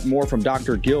up, we've got more from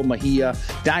Dr. Gil Mejia,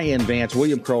 Diane Vance,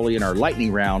 William Crowley in our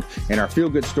lightning round, and our feel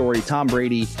good story. Tom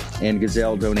Brady and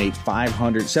Gazelle donate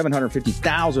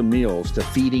 750,000 meals to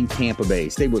Feeding Tampa Bay.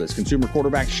 Stay with us. Consumer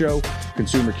Quarterback Show,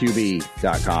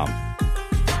 ConsumerQB.com.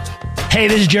 Hey,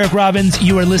 this is Jarek Robbins.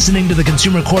 You are listening to the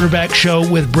Consumer Quarterback Show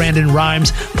with Brandon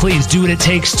Rhymes. Please do what it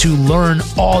takes to learn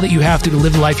all that you have to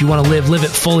live the life you want to live it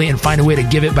fully, and find a way to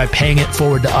give it by paying it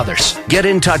forward to others. Get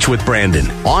in touch with Brandon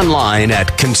online at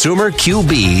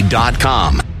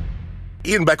ConsumerQB.com.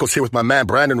 Ian Beckles here with my man,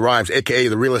 Brandon Rhymes, a.k.a.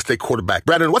 the real estate quarterback.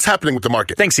 Brandon, what's happening with the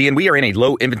market? Thanks, Ian. We are in a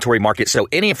low inventory market, so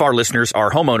any of our listeners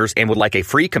are homeowners and would like a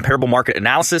free comparable market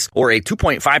analysis or a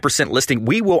 2.5% listing,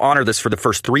 we will honor this for the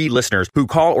first 3 listeners who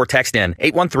call or text in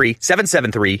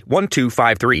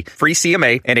 813-773-1253. Free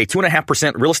CMA and a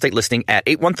 2.5% real estate listing at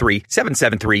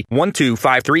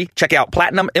 813-773-1253. Check out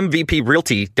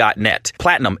PlatinumMVPRealty.net.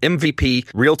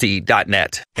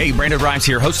 PlatinumMVPRealty.net. Hey, Brandon Rhymes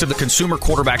here, host of the Consumer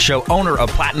Quarterback Show, owner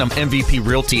of Platinum MVP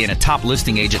Realty, and a top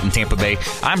listing agent in Tampa Bay.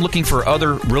 I'm looking for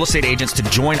other real estate agents to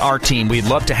join our team. We'd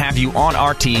love to have you on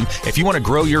our team. If you want to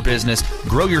grow your business,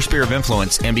 grow your sphere of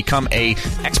influence, and become an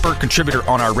expert contributor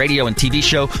on our radio and TV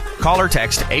show, call or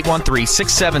text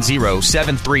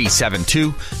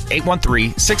 813-670-7372,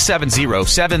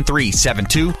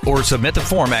 813-670-7372, or submit the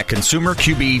form at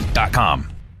ConsumerQB.com.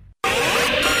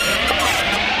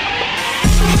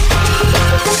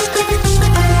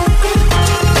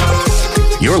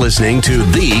 You're listening to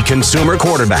The Consumer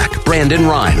Quarterback, Brandon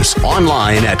Rhymes,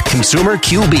 online at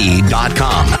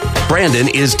ConsumerQB.com. Brandon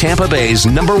is Tampa Bay's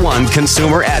 #1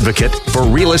 consumer advocate for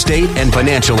real estate and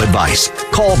financial advice.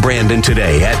 Call Brandon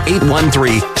today at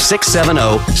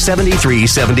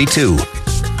 813-670-7372.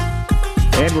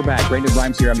 And we're back. Brandon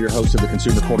Rhymes here. I'm your host of the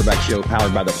Consumer Quarterback Show,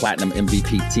 powered by the Platinum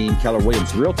MVP team, Keller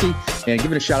Williams Realty. And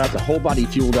giving a shout out to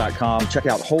WholeBodyFuel.com. Check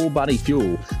out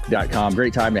WholeBodyFuel.com.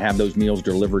 Great time to have those meals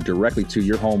delivered directly to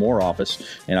your home or office.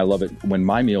 And I love it when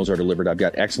my meals are delivered. I've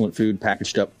got excellent food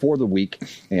packaged up for the week,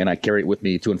 and I carry it with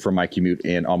me to and from my commute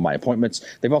and on my appointments.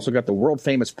 They've also got the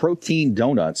world-famous protein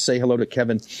donuts. Say hello to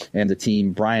Kevin and the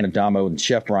team, Brian Adamo and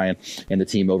Chef Brian and the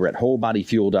team over at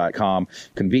WholeBodyFuel.com.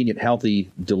 Convenient, healthy,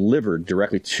 delivered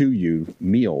directly to you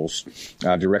meals,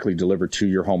 directly delivered to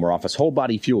your home or office.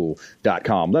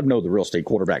 WholeBodyFuel.com. Let them know the real estate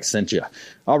quarterback sent you.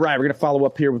 All right, we're going to follow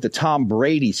up here with the Tom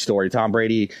Brady story. Tom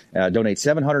Brady donates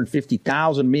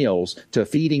 750,000 meals to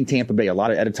Feeding Tampa Bay.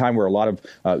 At a time where a lot of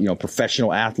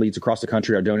professional athletes across the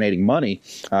country are donating money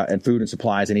and food and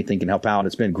supplies. Anything can help out.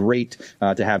 It's been great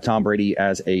to have Tom Brady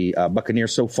as a Buccaneer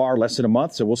so far, less than a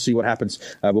month. So we'll see what happens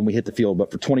when we hit the field.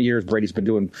 But for 20 years, Brady's been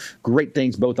doing great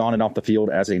things both on and off the field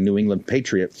as a New England Patriot.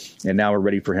 And now we're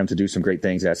ready for him to do some great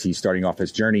things as he's starting off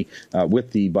his journey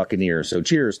with the Buccaneers. So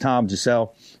cheers, Tom,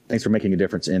 Giselle. Thanks for making a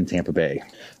difference in Tampa Bay.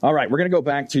 All right, we're going to go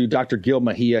back to Dr. Gil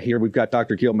Mejia here. We've got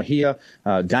Dr. Gil Mejia,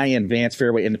 Diane Vance,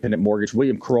 Fairway Independent Mortgage,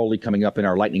 William Crowley coming up in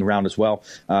our lightning round as well.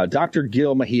 Dr.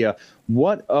 Gil Mejia,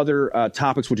 what other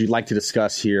topics would you like to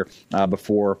discuss here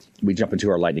before we jump into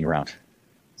our lightning round?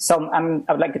 So I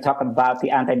would like to talk about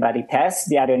the antibody test.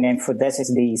 The other name for this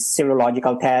is the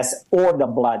serological test or the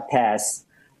blood test.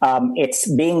 It's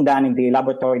being done in the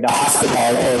laboratory, the hospital,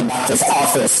 or doctor's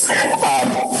office.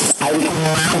 I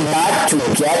recommend not to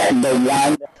get the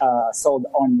one sold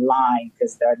online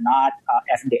because they're not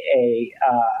FDA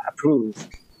approved.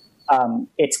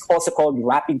 It's also called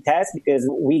rapid test because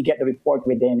we get the report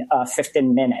within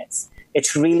 15 minutes.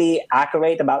 It's really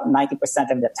accurate about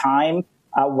 90% of the time.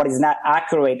 What is not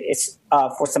accurate is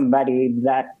for somebody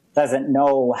that doesn't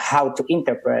know how to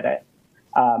interpret it.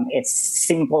 It's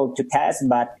simple to test,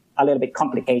 but a little bit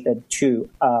complicated to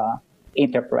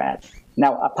interpret.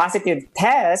 Now, a positive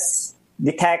test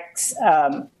detects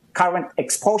current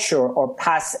exposure or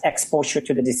past exposure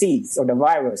to the disease or the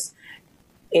virus.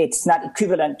 It's not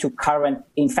equivalent to current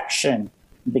infection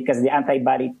because the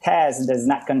antibody test does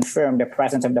not confirm the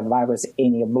presence of the virus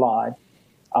in your blood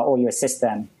or your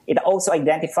system. It also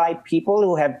identifies people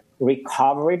who have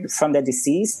recovered from the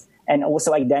disease and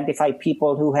also identify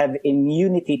people who have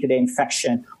immunity to the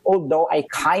infection. Although I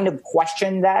kind of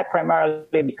question that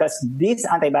primarily because this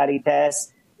antibody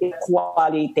test is a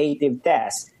qualitative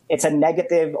test. It's a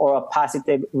negative or a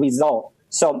positive result.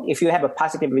 So if you have a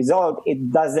positive result,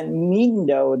 it doesn't mean,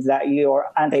 though, that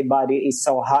your antibody is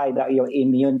so high that you're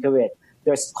immune to it.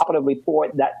 There's a couple of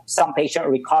reports that some patient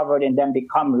recovered and then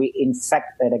become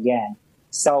reinfected again.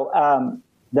 So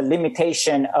the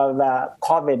limitation of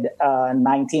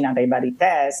COVID-19 antibody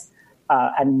test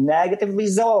and negative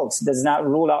results does not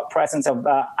rule out presence of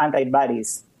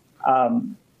antibodies.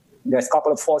 There's a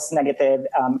couple of false negative.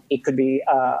 It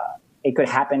could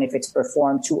happen if it's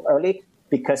performed too early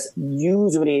because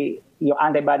usually your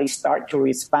antibodies start to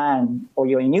respond or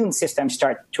your immune system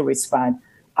start to respond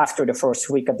after the first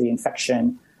week of the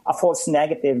infection. A false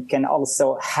negative can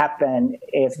also happen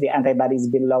if the antibody is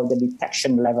below the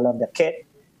detection level of the kit.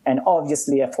 And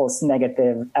obviously, a false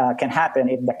negative can happen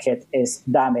if the kit is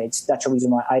damaged. That's the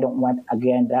reason why I don't want,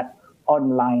 again, that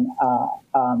online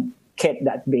kit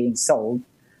that's being sold.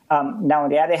 Now, on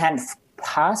the other hand,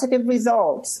 positive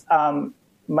results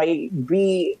may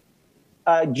be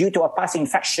due to a past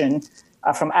infection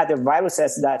from other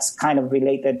viruses that's kind of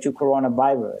related to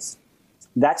coronavirus.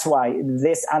 That's why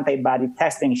this antibody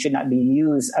testing should not be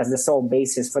used as the sole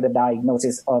basis for the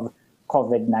diagnosis of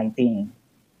COVID-19.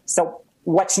 So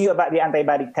what's new about the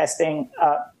antibody testing?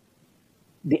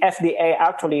 The FDA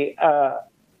actually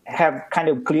have kind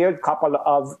of cleared a couple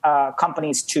of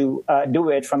companies to do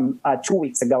it from 2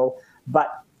 weeks ago. But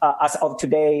as of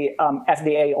today,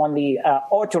 FDA only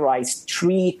authorized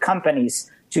 3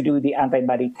 companies to do the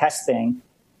antibody testing.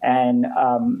 And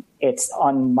it's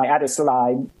on my other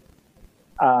slide.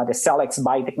 The Cellex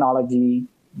Biotechnology,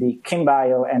 the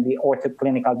KimBio, and the Ortho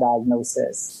Clinical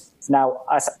Diagnosis. Now,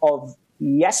 as of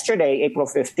yesterday, April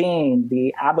 15,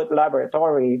 the Abbott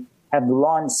Laboratory have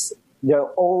launched their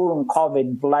own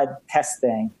COVID blood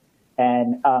testing.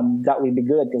 And that will be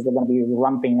good because they're going to be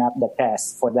ramping up the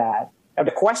test for that. Now, the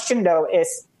question, though,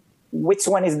 is which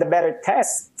one is the better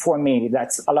test for me?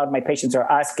 That's a lot of my patients are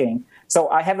asking. So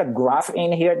I have a graph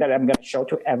in here that I'm going to show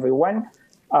to everyone.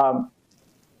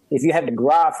 If you have the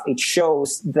graph, it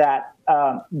shows that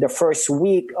the first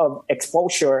week of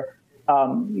exposure,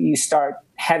 you start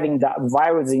having that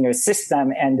virus in your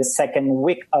system, and the second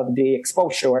week of the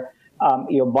exposure,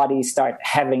 your body start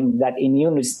having that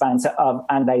immune response of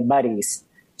antibodies.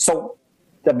 So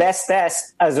the best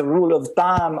test as a rule of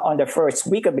thumb on the first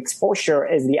week of exposure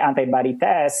is the antibody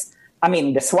test.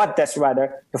 The swab test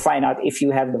rather, to find out if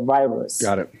you have the virus.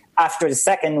 Got it. After the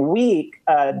second week,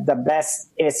 the best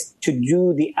is to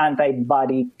do the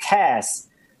antibody test.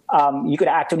 You could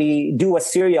actually do a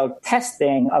serial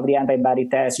testing of the antibody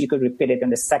test. You could repeat it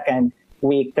in the second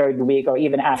week, third week, or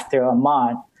even after a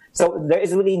month. So there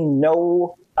is really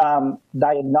no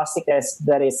diagnostic test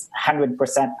that is 100%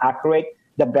 accurate.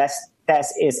 The best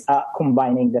test is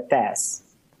combining the tests.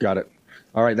 Got it.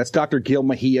 All right. That's Dr. Gil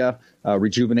Mejia,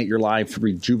 Rejuvenate Your Life.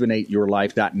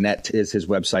 RejuvenateYourLife.net is his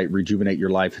website,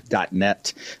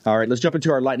 RejuvenateYourLife.net. All right. Let's jump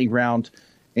into our lightning round.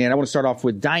 And I want to start off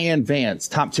with Diane Vance,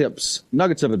 top tips,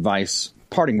 nuggets of advice,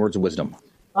 parting words of wisdom.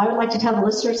 I would like to tell the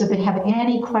listeners if they have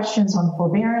any questions on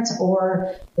forbearance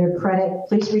or their credit,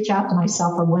 please reach out to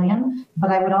myself or William.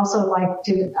 But I would also like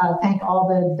to thank all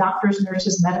the doctors,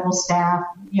 nurses, medical staff,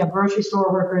 grocery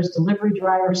store workers, delivery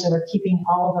drivers that are keeping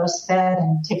all of us fed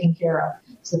and taken care of.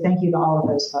 So thank you to all of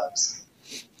those folks.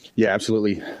 Yeah,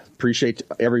 absolutely. Appreciate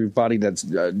everybody that's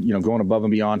going above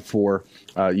and beyond for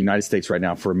the United States right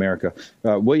now, for America.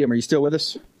 William, are you still with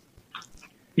us?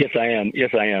 Yes, I am.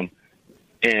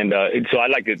 And so I'd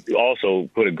like to also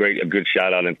put a good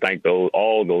shout out and thank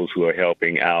all those who are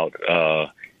helping out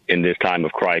in this time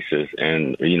of crisis,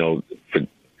 and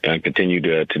continue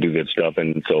to do good stuff.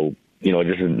 And so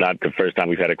this is not the first time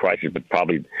we've had a crisis, but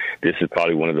this is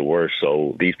probably one of the worst.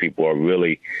 So these people are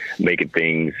really making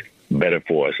things better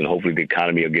for us, and hopefully the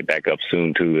economy will get back up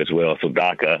soon too as well. So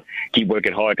Doc, keep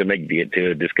working hard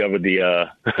to discover the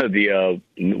what do you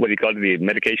call it, the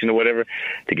medication or whatever,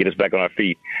 to get us back on our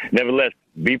feet. Nevertheless,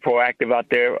 be proactive out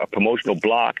there. A promotional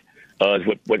block is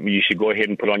what you should go ahead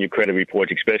and put on your credit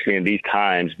reports, especially in these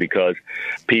times, because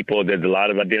there's a lot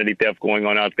of identity theft going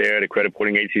on out there. The credit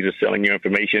reporting agencies are selling your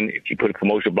information. If you put a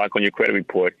promotional block on your credit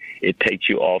report, it takes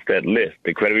you off that list.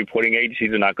 The credit reporting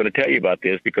agencies are not going to tell you about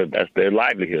this because that's their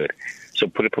livelihood. So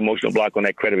put a promotional block on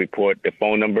that credit report. The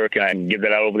phone number, can I give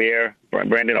that out over the air,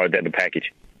 Brandon, or is that the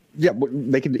package? Yeah,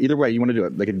 they can, either way you want to do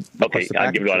it. They can. Okay,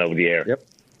 I'll give it out over the air. Yep.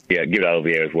 Yeah, give it out over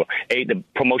the air as well. The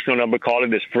promotional number, call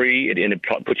it, is free. And it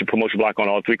puts your promotional block on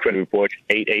all three credit reports,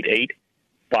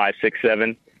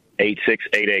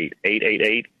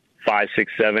 888-567-8688.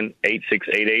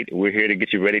 888-567-8688. We're here to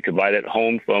get you ready to buy that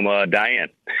home from Diane.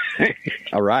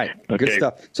 All right. Okay. Good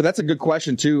stuff. So that's a good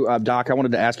question, too, Doc. I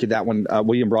wanted to ask you that one.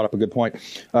 William brought up a good point.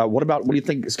 What do you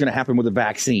think is going to happen with the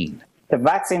vaccine? The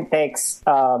vaccine takes,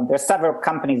 there's several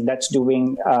companies that's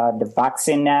doing the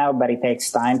vaccine now, but it takes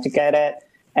time to get it.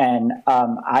 And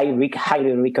I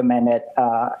highly recommend it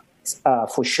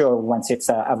for sure once it's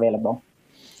available.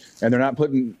 And they're not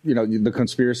putting, the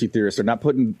conspiracy theorists, they're not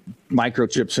putting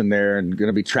microchips in there and going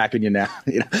to be tracking you now.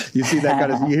 You see that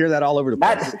you hear that all over the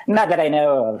place. Not that I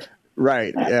know of.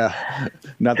 Right. Yeah.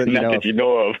 Not that you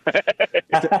know of.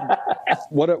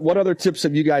 What other tips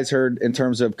have you guys heard in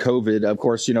terms of COVID? Of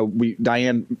course,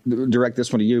 Diane, direct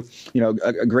this one to you.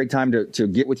 A great time to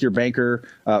get with your banker,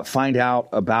 find out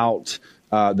about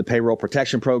the payroll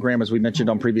protection program, as we mentioned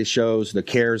on previous shows, the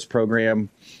CARES program.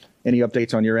 Any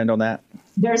updates on your end on that?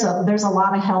 There's a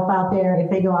lot of help out there.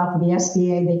 If they go out to the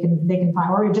SBA, they can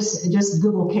find, or just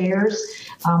Google CARES.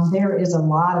 There is a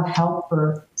lot of help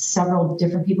for several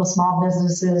different people, small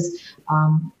businesses,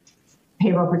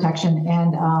 payroll protection,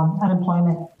 and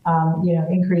unemployment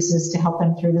increases to help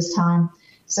them through this time.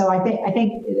 So I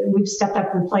think we've stepped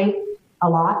up to the plate a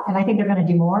lot, and I think they're going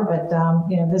to do more. But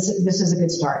this is a good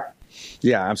start.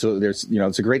 Yeah, absolutely. There's,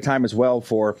 it's a great time as well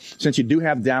since you do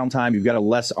have downtime, you've got a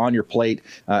less on your plate,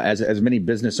 as many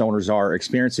business owners are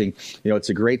experiencing. It's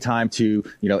a great time to,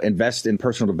 invest in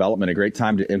personal development, a great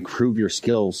time to improve your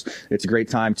skills. It's a great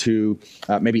time to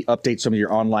maybe update some of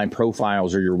your online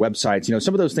profiles or your websites.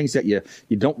 Some of those things that you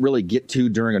don't really get to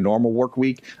during a normal work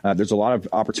week. There's a lot of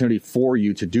opportunity for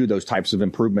you to do those types of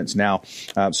improvements now.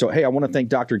 So, hey, I want to thank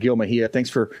Dr. Gil Mejia. Thanks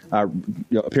for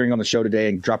appearing on the show today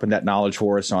and dropping that knowledge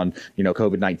for us on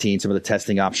COVID-19, some of the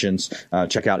testing options.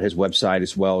 Check out his website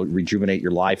as well, Rejuvenate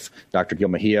Your Life, Dr. Gil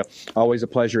Mejia. Always a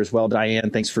pleasure as well,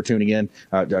 Diane. Thanks for tuning in,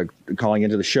 calling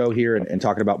into the show here and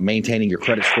talking about maintaining your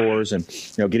credit scores. And,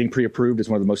 getting pre-approved is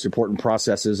one of the most important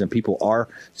processes, and people are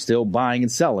still buying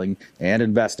and selling and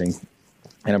investing.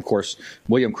 And, of course,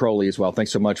 William Crowley as well.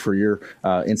 Thanks so much for your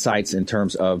insights in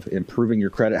terms of improving your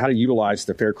credit, how to utilize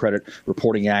the Fair Credit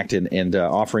Reporting Act and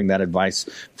offering that advice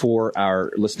for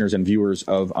our listeners and viewers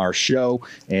of our show.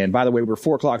 And, by the way, we're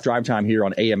 4 o'clock drive time here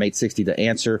on AM 860 The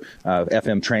Answer.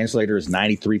 FM translator is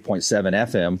 93.7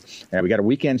 FM. And we got a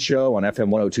weekend show on FM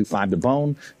 102.5 The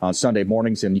Bone on Sunday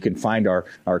mornings. And you can find our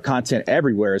content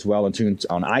everywhere as well on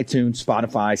iTunes,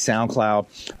 Spotify,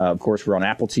 SoundCloud. Of course, we're on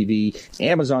Apple TV,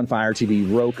 Amazon Fire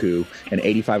TV, Roku, and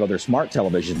 85 other smart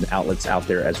television outlets out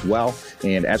there as well.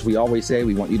 And as we always say,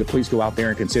 we want you to please go out there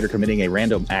and consider committing a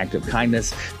random act of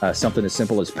kindness, something as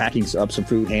simple as packing up some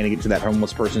food, handing it to that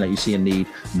homeless person that you see in need,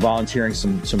 volunteering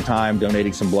some time,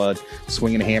 donating some blood,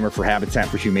 swinging a hammer for Habitat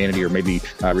for Humanity, or maybe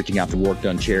reaching out to Work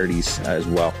Done Charities as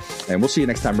well. And we'll see you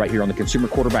next time right here on the Consumer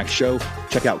Quarterback Show.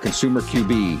 Check out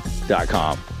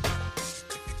ConsumerQB.com.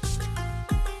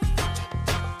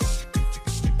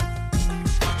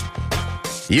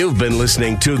 You've been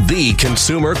listening to The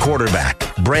Consumer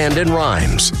Quarterback, Brandon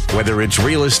Rhymes. Whether it's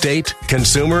real estate,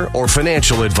 consumer, or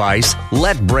financial advice,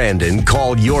 let Brandon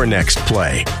call your next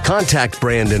play. Contact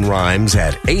Brandon Rhymes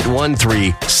at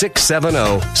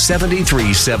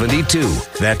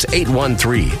 813-670-7372. That's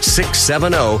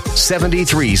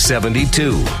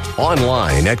 813-670-7372.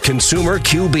 Online at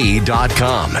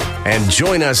ConsumerQB.com. And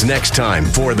join us next time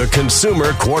for The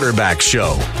Consumer Quarterback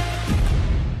Show.